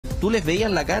tú les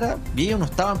veías la cara y ellos no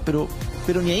estaban, pero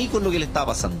ni ahí con lo que le estaba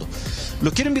pasando.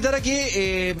 Los quiero invitar a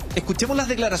que escuchemos las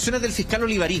declaraciones del fiscal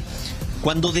Olivarí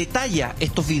cuando detalla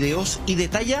estos videos y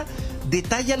detalla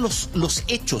los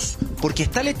hechos, porque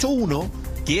está el hecho 1,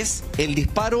 que es el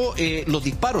disparo, los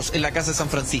disparos en la casa de San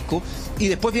Francisco, y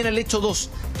después viene el hecho 2,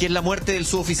 que es la muerte del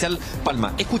suboficial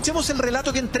Palma. Escuchemos el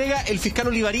relato que entrega el fiscal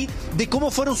Olivarí de cómo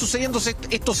fueron sucediendo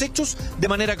estos hechos de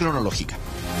manera cronológica.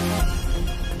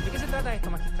 ¿De qué se trata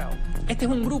esto, magistrado? Este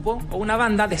es un grupo o una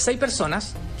banda de 6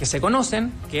 personas que se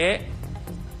conocen, que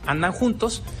andan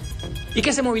juntos y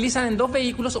que se movilizan en 2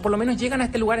 vehículos, o por lo menos llegan a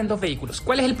este lugar en 2 vehículos.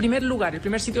 ¿Cuál es el primer lugar, el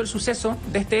primer sitio del suceso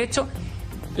de este hecho?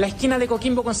 La esquina de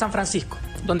Coquimbo con San Francisco,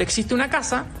 donde existe una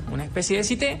casa, una especie de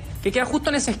cité, que queda justo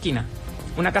en esa esquina.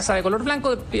 Una casa de color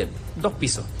blanco de 2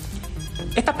 pisos.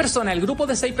 Estas personas, el grupo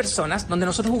de 6 personas, donde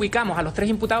nosotros ubicamos a los 3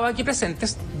 imputados aquí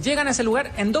presentes, llegan a ese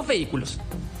lugar en 2 vehículos.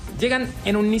 Llegan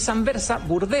en un Nissan Versa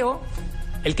Burdeo,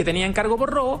 el que tenía encargo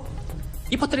por robo,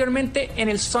 y posteriormente en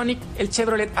el Sonic, el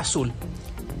Chevrolet azul.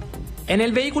 En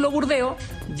el vehículo Burdeo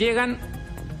llegan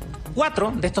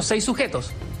 4 de estos 6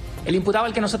 sujetos. El imputado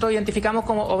al que nosotros identificamos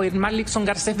como Obermarlikson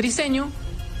Garcés Briceño,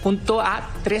 junto a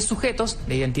 3 sujetos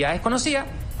de identidad desconocida,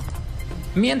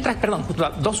 junto a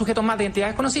 2 sujetos más de identidad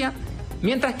desconocida,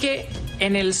 mientras que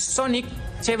en el Sonic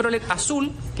Chevrolet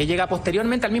azul, que llega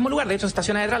posteriormente al mismo lugar, de hecho se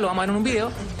estaciona detrás, lo vamos a ver en un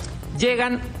video,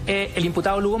 llegan el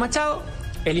imputado Lugo Machado,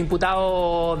 el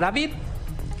imputado David,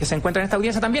 que se encuentra en esta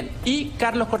audiencia también, y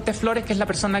Carlos Cortés Flores, que es la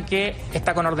persona que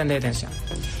está con orden de detención.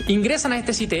 Ingresan a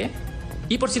este cité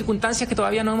y por circunstancias que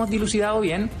todavía no hemos dilucidado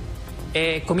bien,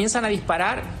 comienzan a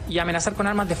disparar y amenazar con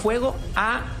armas de fuego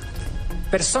a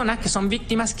personas que son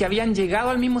víctimas que habían llegado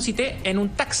al mismo cité en un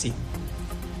taxi.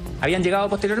 Habían llegado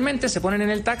posteriormente, se ponen en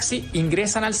el taxi,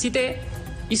 ingresan al cité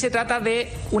y se trata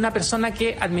de una persona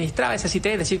que administraba ese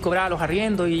cité, es decir, cobraba los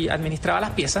arriendos y administraba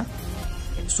las piezas.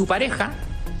 Su pareja,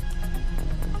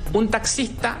 un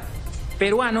taxista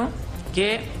peruano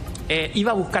que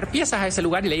iba a buscar piezas a ese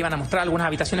lugar y le iban a mostrar algunas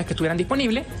habitaciones que estuvieran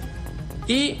disponibles,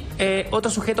 y otro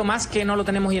sujeto más que no lo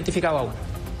tenemos identificado aún.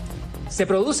 Se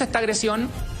produce esta agresión,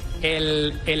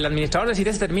 el administrador del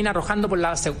cité se termina arrojando por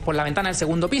la ventana del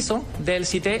segundo piso del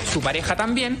cité, su pareja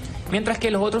también, mientras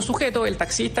que los otros sujetos, el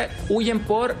taxista, huyen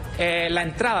por la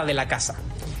entrada de la casa.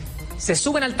 Se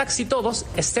suben al taxi todos,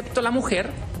 excepto la mujer,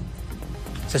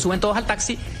 se suben todos al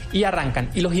taxi y arrancan.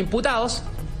 Y los imputados,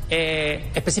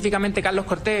 específicamente Carlos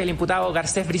Cortés, el imputado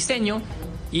Garcés Briceño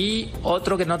y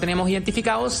otro que no tenemos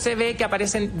identificado, se ve que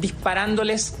aparecen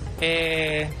disparándoles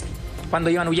cuando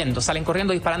iban huyendo, salen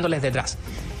corriendo disparándoles detrás.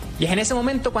 Y es en ese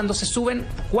momento cuando se suben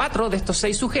 4 de estos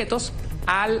 6 sujetos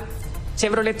al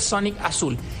Chevrolet Sonic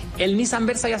azul. El Nissan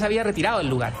Versa ya se había retirado del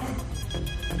lugar.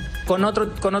 Con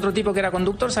otro tipo que era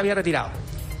conductor se había retirado.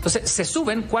 Entonces se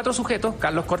suben 4 sujetos,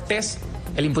 Carlos Cortés,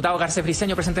 el imputado Garcés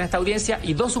Briceño presente en esta audiencia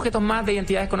y 2 sujetos más de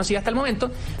identidad desconocida hasta el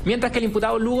momento, mientras que el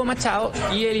imputado Lugo Machado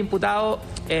y el imputado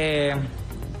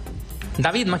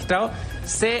David, magistrado,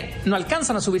 no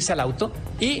alcanzan a subirse al auto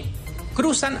y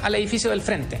cruzan al edificio del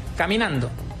frente, caminando.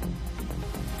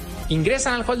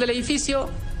 Ingresan al hall del edificio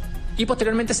y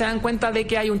posteriormente se dan cuenta de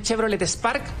que hay un Chevrolet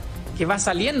Spark que va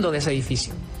saliendo de ese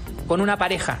edificio con una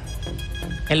pareja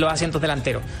en los asientos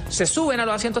delanteros. Se suben a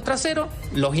los asientos traseros,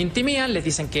 los intimidan, les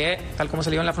dicen que, tal como se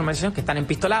le dio en la formalización, que están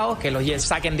empistolados, que los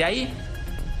saquen de ahí,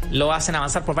 lo hacen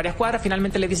avanzar por varias cuadras,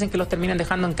 finalmente les dicen que los terminan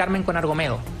dejando en Carmen con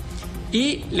Argomedo.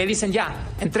 Y le dicen ya,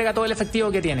 entrega todo el efectivo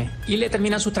que tiene. Y le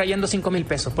terminan sustrayendo 5.000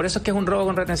 pesos. Por eso es que es un robo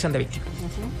con retención de víctimas.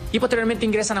 Y posteriormente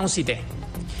ingresan a un cité.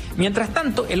 Mientras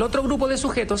tanto, el otro grupo de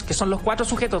sujetos, que son los 4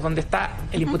 sujetos donde está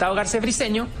el imputado Garcés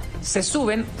Briceño, se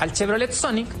suben al Chevrolet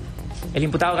Sonic, el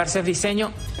imputado Garcés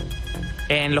Briceño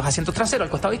en los asientos traseros, al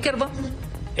costado izquierdo,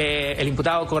 el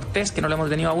imputado Cortés, que no lo hemos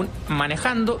detenido aún,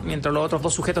 manejando, mientras los otros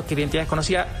 2 sujetos que identidad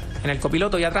desconocida en el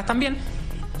copiloto y atrás también,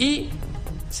 y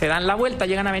se dan la vuelta,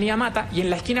 llegan a Avenida Mata, y en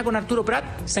la esquina con Arturo Prat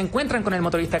se encuentran con el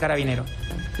motorista carabinero.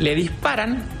 Le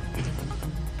disparan.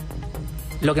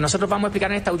 Lo que nosotros vamos a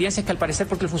explicar en esta audiencia es que al parecer,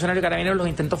 porque el funcionario de carabineros los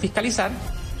intentó fiscalizar,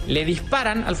 le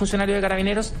disparan al funcionario de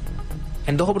carabineros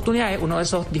en 2 oportunidades. Uno de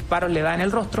esos disparos le da en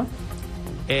el rostro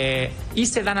y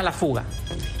se dan a la fuga.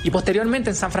 Y posteriormente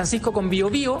en San Francisco con Bío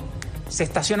Bío se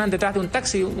estacionan detrás de un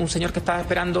taxi, un señor que estaba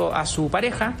esperando a su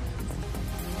pareja,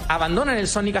 abandonan el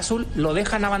Sonic azul, lo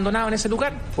dejan abandonado en ese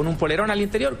lugar con un polerón al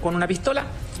interior, con una pistola,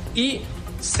 y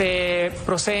se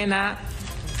proceden a...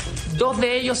 2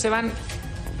 de ellos se van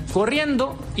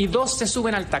corriendo y 2 se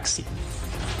suben al taxi.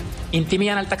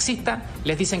 Intimidan al taxista,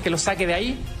 les dicen que lo saque de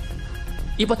ahí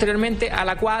y posteriormente a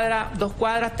la cuadra, 2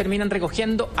 cuadras, terminan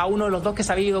recogiendo a uno de los 2 que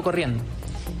se había ido corriendo.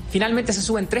 Finalmente se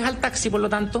suben 3 al taxi, por lo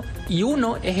tanto, y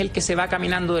uno es el que se va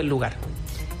caminando del lugar.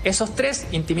 Esos 3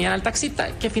 intimidan al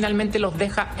taxista, que finalmente los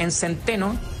deja en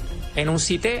Centeno, en un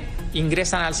cité,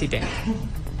 ingresan al cité.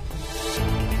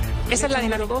 Esa es la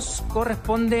dinámica. 2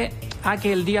 corresponde a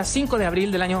que el día 5 de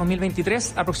abril del año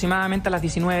 2023, aproximadamente a las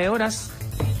 19 horas,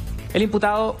 el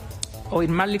imputado Oir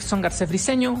Marlixson Garcés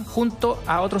Briceño, junto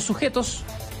a otros sujetos,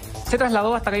 se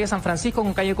trasladó hasta calle San Francisco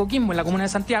con calle Coquimbo, en la comuna de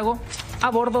Santiago, a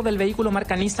bordo del vehículo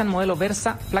marca Nissan modelo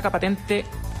Versa, placa patente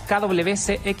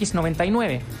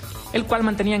KWCX99, el cual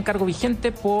mantenía encargo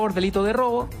vigente por delito de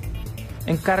robo,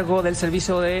 encargo del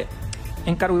servicio de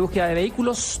encargo y búsqueda de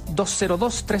vehículos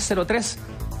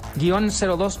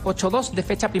 2023-0282 de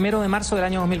fecha 1 de marzo del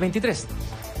año 2023.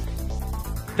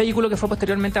 Vehículo que fue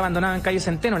posteriormente abandonado en calle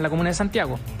Centeno, en la comuna de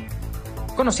Santiago.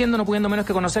 Conociendo, no pudiendo menos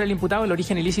que conocer el imputado el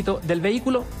origen ilícito del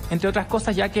vehículo, entre otras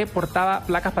cosas ya que portaba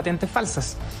placas patentes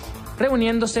falsas.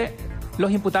 Reuniéndose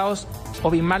los imputados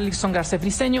Obi Marlixson Garcés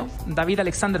Briceño, David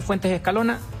Alexander Fuentes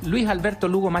Escalona, Luis Alberto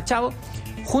Lugo Machado,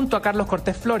 junto a Carlos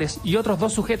Cortés Flores y otros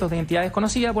 2 sujetos de identidad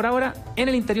desconocida por ahora, en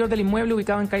el interior del inmueble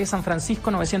ubicado en calle San Francisco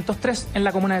 903, en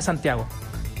la comuna de Santiago.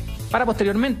 Para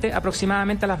posteriormente,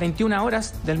 aproximadamente a las 21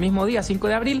 horas del mismo día, 5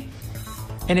 de abril,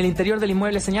 en el interior del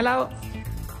inmueble señalado,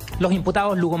 los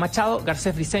imputados Lugo Machado,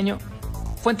 Garcés Briceño,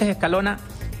 Fuentes Escalona,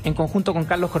 en conjunto con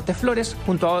Carlos Cortés Flores,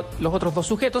 junto a los otros 2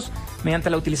 sujetos, mediante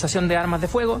la utilización de armas de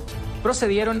fuego,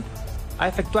 procedieron a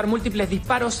efectuar múltiples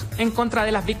disparos en contra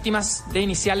de las víctimas de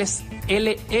iniciales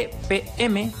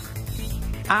LEPM,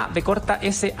 A de corta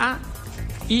SA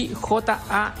y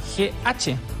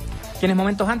JAGH, quienes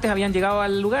momentos antes habían llegado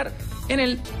al lugar en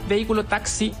el vehículo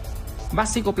taxi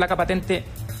básico placa patente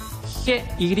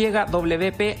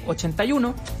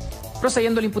GYWP81,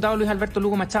 procediendo el imputado Luis Alberto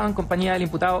Lugo Machado en compañía del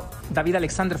imputado David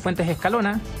Alexander Fuentes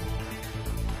Escalona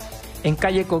en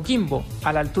calle Coquimbo,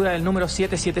 a la altura del número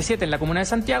 777 en la comuna de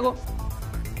Santiago,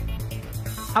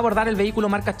 abordar el vehículo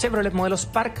marca Chevrolet modelo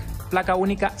Spark, placa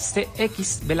única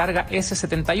CX de larga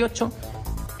S78,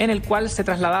 en el cual se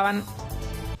trasladaban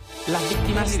las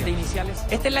víctimas de iniciales.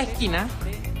 Esta es la esquina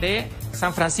de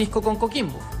San Francisco con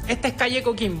Coquimbo. Esta es calle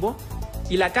Coquimbo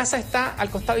y la casa está al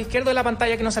costado izquierdo de la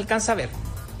pantalla, que no se alcanza a ver.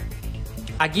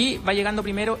 Aquí va llegando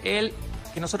primero el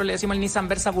que nosotros le decimos el Nissan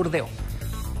Versa Burdeo.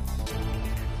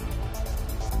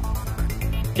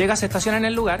 Llega, se estaciona en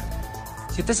el lugar.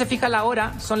 Si usted se fija la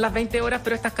hora, son las 20 horas,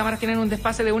 pero estas cámaras tienen un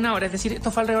desfase de 1 hora, es decir, esto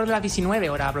fue alrededor de las 19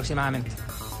 horas aproximadamente.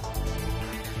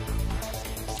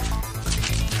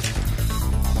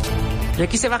 Y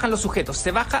aquí se bajan los sujetos.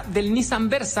 Se baja del Nissan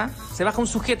Versa, se baja un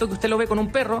sujeto que usted lo ve con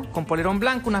un perro, con polerón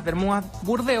blanco, unas bermudas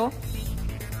Burdeo.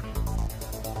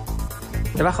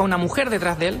 Se baja una mujer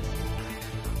detrás de él.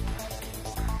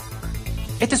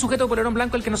 Este sujeto de polerón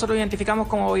blanco es el que nosotros identificamos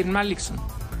como Oir Marlixson.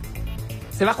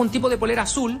 Se baja un tipo de polera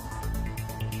azul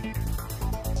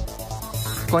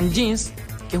con jeans,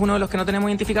 que es uno de los que no tenemos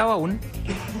identificado aún.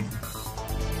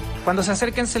 Cuando se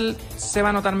acerquen se va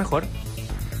a notar mejor.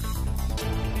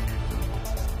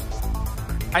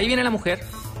 Ahí viene la mujer.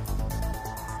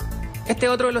 Este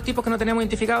otro de los tipos que no tenemos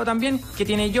identificado también, que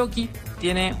tiene jockey,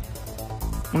 tiene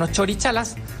unos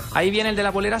chorichalas. Ahí viene el de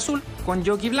la polera azul con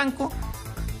jockey blanco.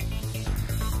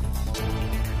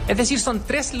 Es decir, son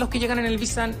 3 los que llegan en el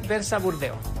Nissan Versa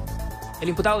Burdeo. El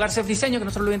imputado Garcés Briceño, que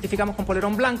nosotros lo identificamos con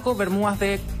polerón blanco, bermudas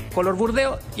de color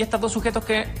burdeo, y estos 2 sujetos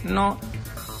que no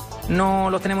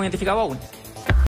los tenemos identificados aún.